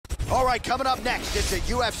right, coming up next, it's a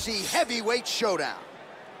UFC heavyweight showdown.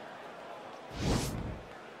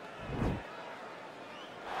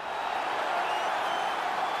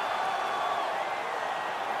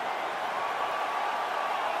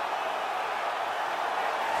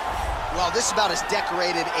 Well, this is about as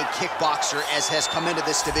decorated a kickboxer as has come into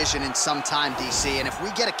this division in some time, DC. And if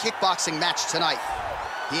we get a kickboxing match tonight,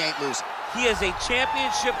 he ain't losing. He is a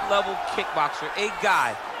championship-level kickboxer, a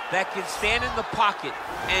guy that can stand in the pocket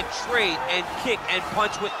and trade and kick and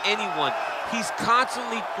punch with anyone. He's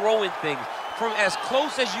constantly throwing things from as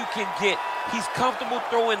close as you can get. He's comfortable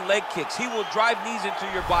throwing leg kicks. He will drive knees into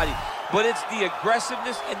your body. But it's the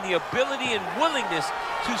aggressiveness and the ability and willingness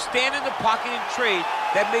to stand in the pocket and trade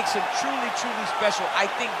that makes him truly, truly special.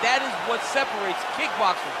 I think that is what separates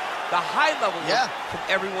kickboxing, the high level, from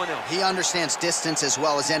everyone else. He understands distance as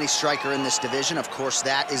well as any striker in this division. Of course,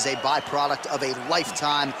 that is a byproduct of a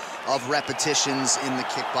lifetime of repetitions in the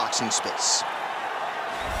kickboxing space.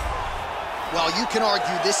 Well, you can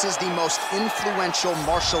argue this is the most influential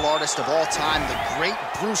martial artist of all time, the great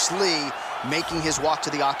Bruce Lee, making his walk to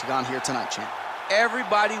the octagon here tonight, champ.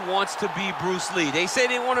 Everybody wants to be Bruce Lee. They say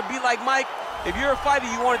they want to be like Mike. If you're a fighter,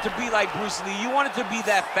 you want it to be like Bruce Lee. You want it to be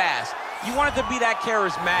that fast. You want it to be that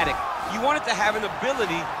charismatic. You want it to have an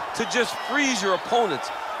ability to just freeze your opponents.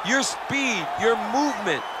 Your speed, your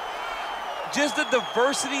movement, just the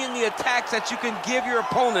diversity in the attacks that you can give your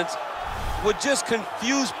opponents would just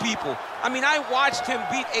confuse people. I mean, I watched him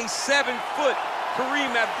beat a 7-foot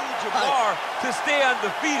Kareem Abdul-Jabbar to stay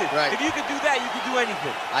undefeated. If you could do that, you could do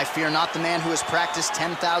anything. I fear not the man who has practiced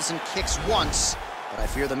 10,000 kicks once, but I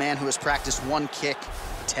fear the man who has practiced one kick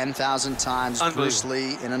 10,000 times. Bruce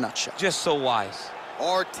Lee in a nutshell. Just so wise.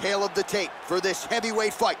 Our tale of the tape for this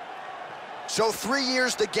heavyweight fight. So 3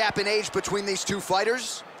 years the gap in age between these two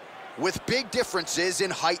fighters, with big differences in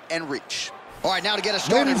height and reach. All right, now to get us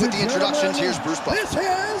started with the introductions, here's Bruce Buffer. This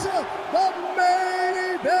is the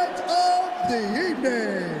main event of the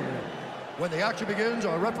evening. When the action begins,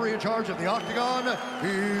 our referee in charge of the octagon,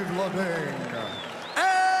 Yves Lavigne.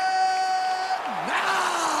 And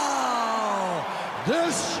now,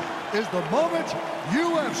 this is the moment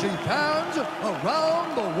UFC fans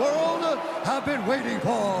around the world have been waiting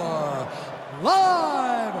for.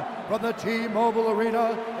 Live from the T-Mobile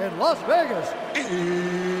Arena in Las Vegas.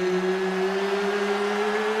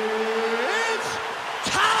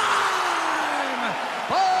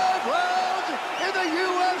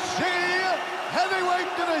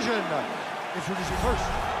 Introducing first,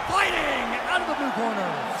 fighting out of the blue corner.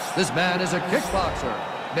 This man is a kickboxer,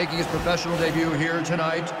 making his professional debut here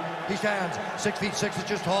tonight. He stands 6 feet 6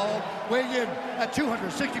 inches tall, weighing in at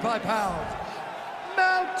 265 pounds.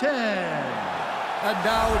 Mountain. And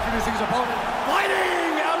now introducing his opponent,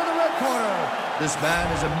 fighting out of the red corner. This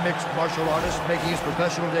man is a mixed martial artist, making his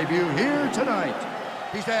professional debut here tonight.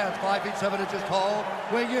 He stands 5 feet 7 inches tall,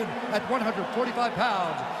 weighing in at 145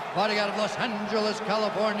 pounds. Fighting out of Los Angeles,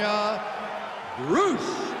 California,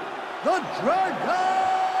 Bruce the Dragon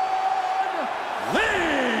Lee!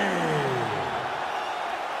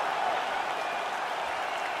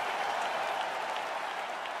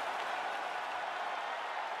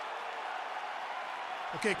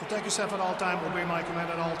 Okay, protect yourself at all time, obey my command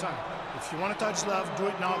at all time. If you want to touch left, do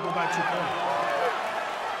it now, go back to your corner.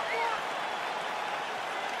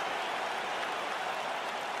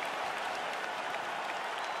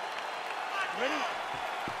 Ready?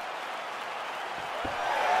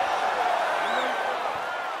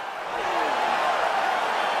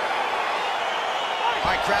 All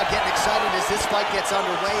right, crowd getting excited as this fight gets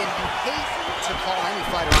underway, and you hate to call any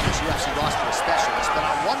fighter on this UFC roster a specialist, but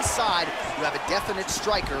on one side, you have a definite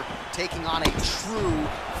striker taking on a true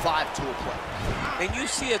five-tool player. And you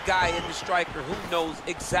see a guy in the striker who knows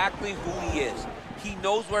exactly who he is. He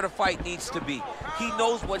knows where the fight needs to be. He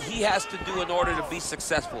knows what he has to do in order to be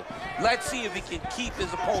successful. Let's see if he can keep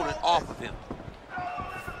his opponent off of him.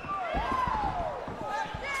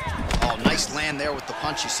 Oh, nice land there with the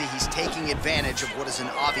punch. You see, he's taking advantage of what is an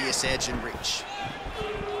obvious edge and reach.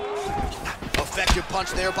 Effective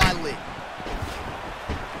punch there by Lee.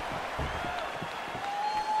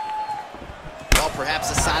 Well,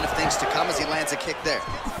 perhaps a sign of things to come as he lands a kick there.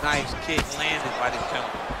 Nice kick landed by this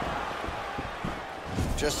gentleman.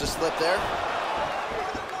 Just a slip there.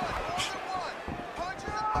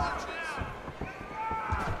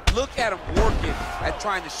 Look at him working at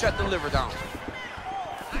trying to shut the liver down.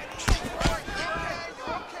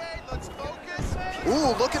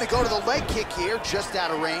 Ooh, looking to go to the leg kick here, just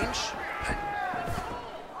out of range.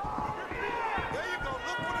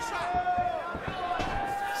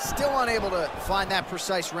 Still unable to find that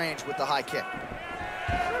precise range with the high kick.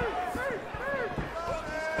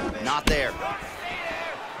 Not there.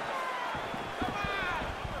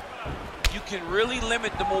 You can really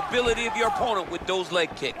limit the mobility of your opponent with those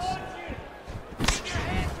leg kicks.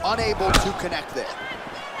 Unable to connect there.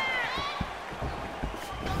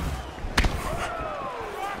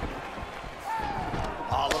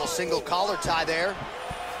 A little single collar tie there.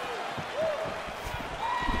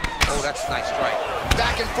 Oh, that's a nice strike.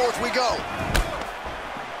 Back and forth we go.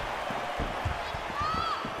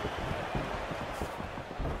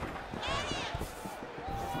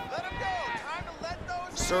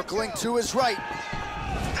 Circling to his right.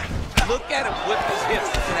 Look at him whip his hips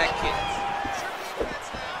into that kick.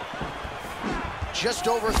 Just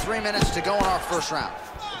over 3 minutes to go in our first round.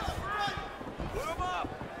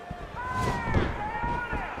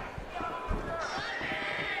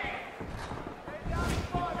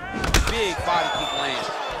 Big body kick lands.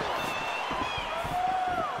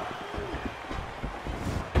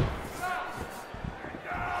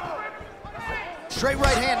 Straight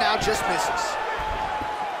right hand now, just misses.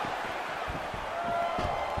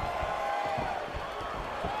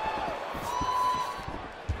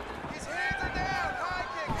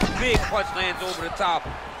 Big punch lands over the top.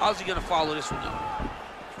 How's he gonna follow this one up?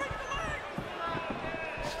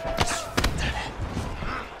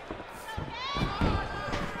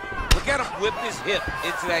 Look at him whip his hip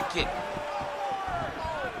into that kick.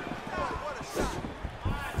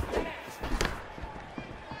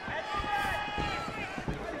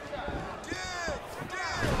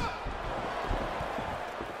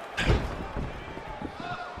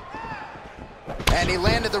 And he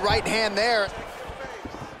landed the right hand there.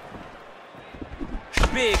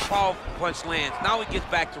 Big, powerful punch lands. Now he gets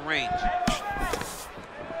back to range.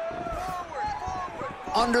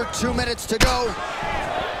 Under 2 minutes to go.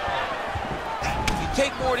 You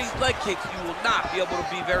take more of these leg kicks, you will not be able to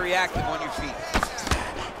be very active on your feet.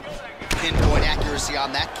 Pinpoint accuracy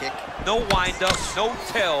on that kick. No wind-up, no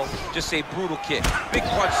tail, just a brutal kick. Big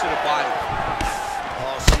punch to the body.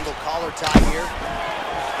 Oh, single collar tie here.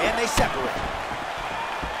 And they separate.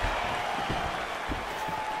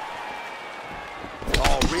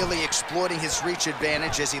 Really exploiting his reach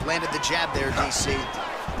advantage as he landed the jab there, DC.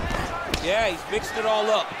 Yeah, he's mixed it all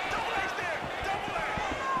up.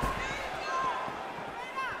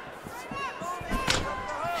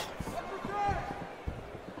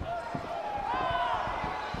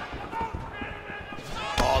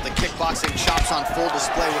 Oh, the kickboxing chops on full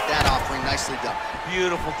display with that offering. Nicely done.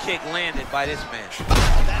 Beautiful kick landed by this man.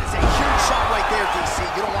 Oh, that is a huge shot right there, DC.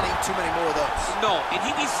 You don't want to eat too many more of those. No, and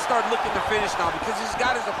he needs to start looking to finish now because he's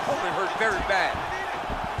got his opponent hurt very bad.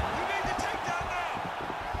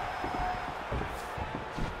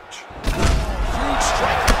 Huge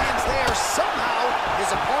strike lands there. Somehow, his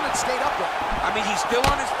opponent stayed upright. I mean, he's still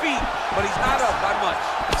on his feet, but he's not up by much.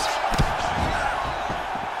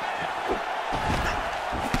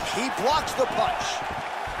 He blocks the punch.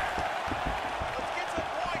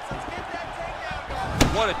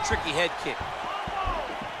 What a tricky head kick.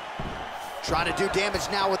 Trying to do damage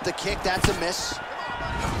now with the kick. That's a miss.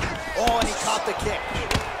 Oh, and he caught the kick.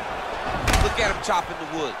 Look at him chopping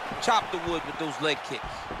the wood. Chop the wood with those leg kicks.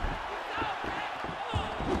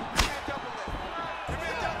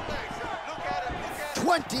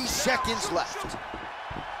 20 seconds left.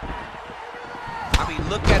 I mean,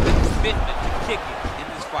 look at the commitment to kicking in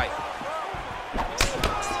this fight.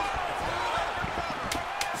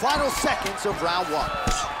 Final seconds of round one.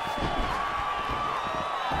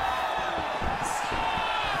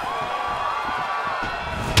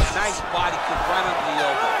 Nice body kick right under the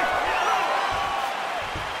elbow.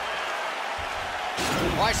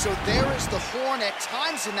 All right, so there is the horn. At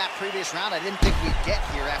times in that previous round, I didn't think we'd get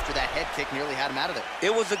here after that head kick nearly had him out of there.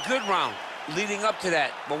 It was a good round leading up to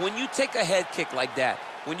that. But when you take a head kick like that,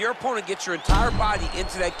 when your opponent gets your entire body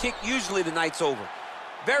into that kick, usually the night's over.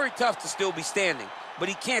 Very tough to still be standing, but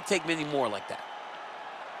he can't take many more like that.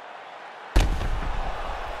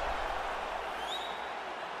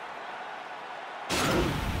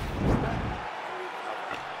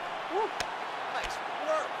 Nice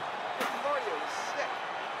work. Mario is sick.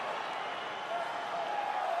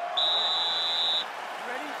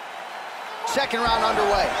 Ready? Second round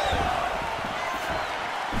underway.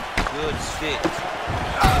 Good stick.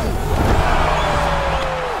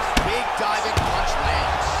 Big diving punch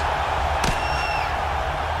lands.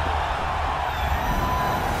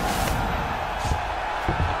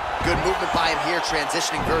 Good movement by him here,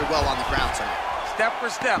 transitioning very well on the ground tonight. Step for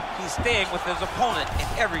step, he's staying with his opponent in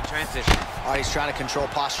every transition. All right, he's trying to control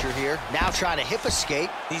posture here. Now trying to hip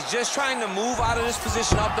escape. He's just trying to move out of this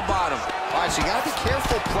position off the bottom. All right, so you got to be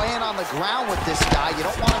careful playing on the ground with this guy. You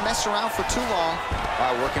don't want to mess around for too long.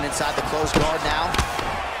 All right, working inside the closed guard now.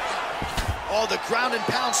 Oh, the ground and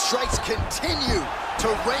pound strikes continue to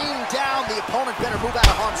rain down. The opponent better move out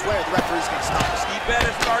of harm's way or the referee's going to stop us. He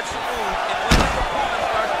better start to move, and when his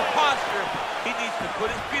opponent starts to posture, he needs to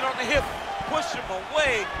put his feet on the hip, push him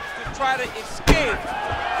away to try to escape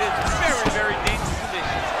this very, very dangerous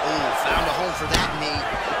position. Ooh, found a home for that knee.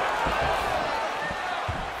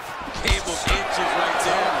 Game of inches right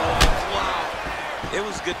there. Oh, wow. It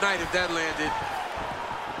was good night if that landed.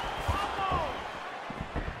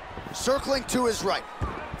 Circling to his right.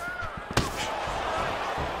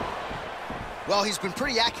 Well, he's been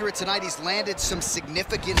pretty accurate tonight. He's landed some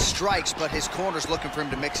significant strikes, but his corner's looking for him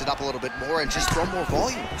to mix it up a little bit more and just throw more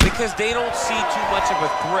volume. Because they don't see too much of a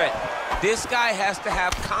threat. This guy has to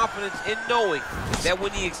have confidence in knowing that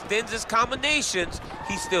when he extends his combinations,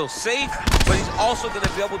 he's still safe, but he's also going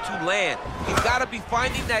to be able to land. He's got to be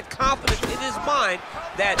finding that confidence in his mind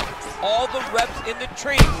that all the reps in the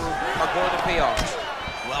training room are going to pay off.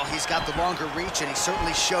 Well, he's got the longer reach, and he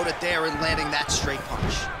certainly showed it there in landing that straight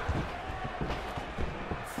punch.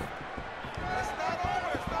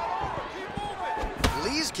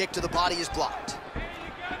 Lee's kick to the body is blocked.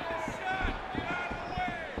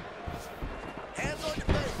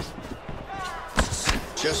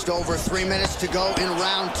 Just over 3 minutes to go in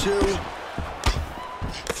round 2.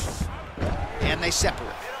 And they separate.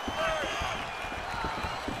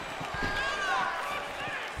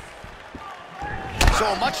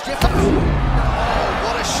 So much different. Oh,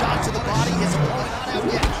 what a shot to the body. His opponent not out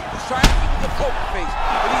yet. He's trying to keep the poker face,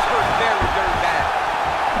 but he's hurt very, very bad.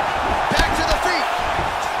 Back to the feet.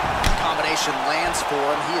 Combination lands for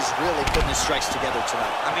him. He is really putting his strikes together tonight.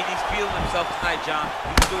 I mean, he's feeling himself tonight, John.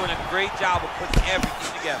 He's doing a great job of putting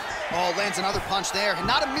everything together. Oh, lands another punch there. And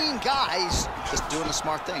not a mean guy. He's just doing a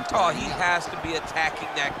smart thing. Oh, he has to be attacking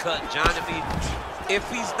that cut, John. I mean, if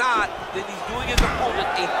he's not, then he's doing his opponent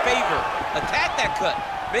a favor. Attack that cut.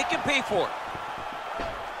 Make him pay for it.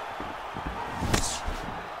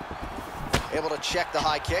 Able to check the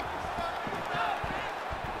high kick.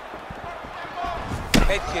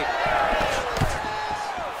 Head kick.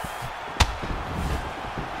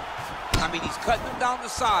 I mean, he's cutting them down to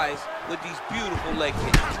size with these beautiful leg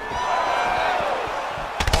kicks.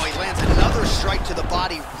 Oh, he lands another strike to the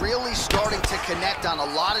body, really starting to connect on a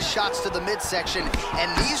lot of shots to the midsection,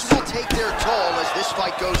 and these will take their toll as this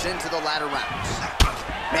fight goes into the latter rounds.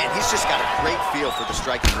 Man, he's just got a great feel for the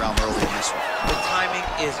striking realm early in this one. The timing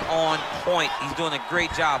is on point. He's doing a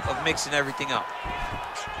great job of mixing everything up.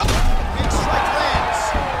 Big strike lands.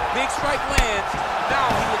 Big strike lands. Now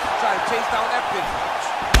he looks to try to chase down that finish.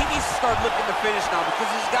 He needs to start looking to finish now because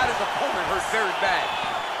he's got his opponent hurt very bad.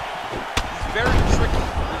 He's very tricky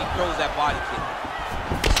when he throws that body kick.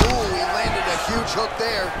 Ooh, he landed a huge hook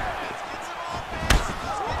there.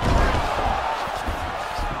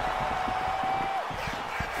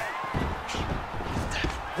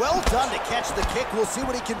 Well done to catch the kick. We'll see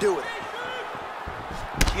what he can do with it.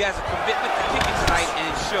 He has a commitment to kicking tonight, and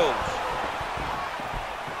it shows.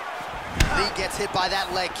 Lee gets hit by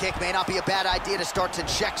that leg kick. May not be a bad idea to start to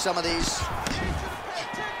check some of these.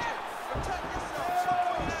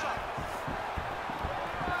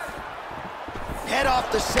 Head off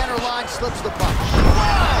the center line, slips the punch.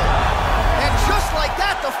 Wow! And just like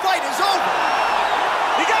that, the fight is over.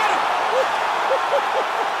 He got him!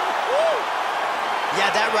 Yeah,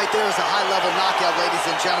 that right there is a high-level knockout, ladies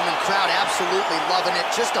and gentlemen. Crowd absolutely loving it.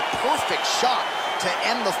 Just a perfect shot to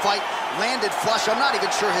end the fight. Landed flush. I'm not even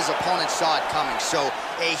sure his opponent saw it coming. So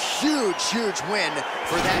a huge, huge win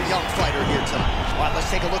for that young fighter here tonight. All right, let's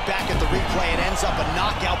take a look back at the replay. It ends up a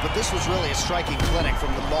knockout, but this was really a striking clinic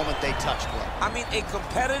from the moment they touched blood. I mean, a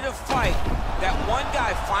competitive fight that one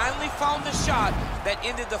guy finally found the shot that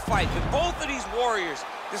ended the fight. But both of these warriors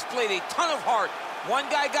displayed a ton of heart. One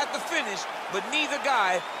guy got the finish, but neither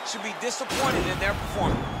guy should be disappointed in their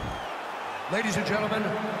performance. Ladies and gentlemen,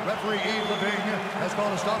 referee Yves Leving has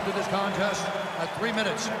called a stop to this contest at 3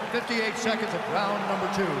 minutes, 58 seconds of round number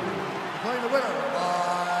 2. Declaring the winner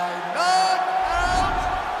by knockout,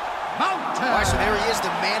 Mountain. All right, so there he is, the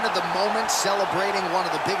man of the moment, celebrating one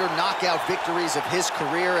of the bigger knockout victories of his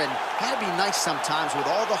career. And gotta be nice sometimes with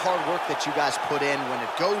all the hard work that you guys put in when it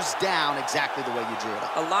goes down exactly the way you drew it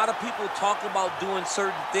up. A lot of people talk about doing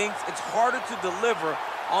certain things. It's harder to deliver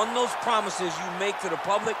on those promises you make to the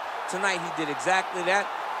public. Tonight, he did exactly that.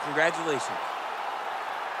 Congratulations.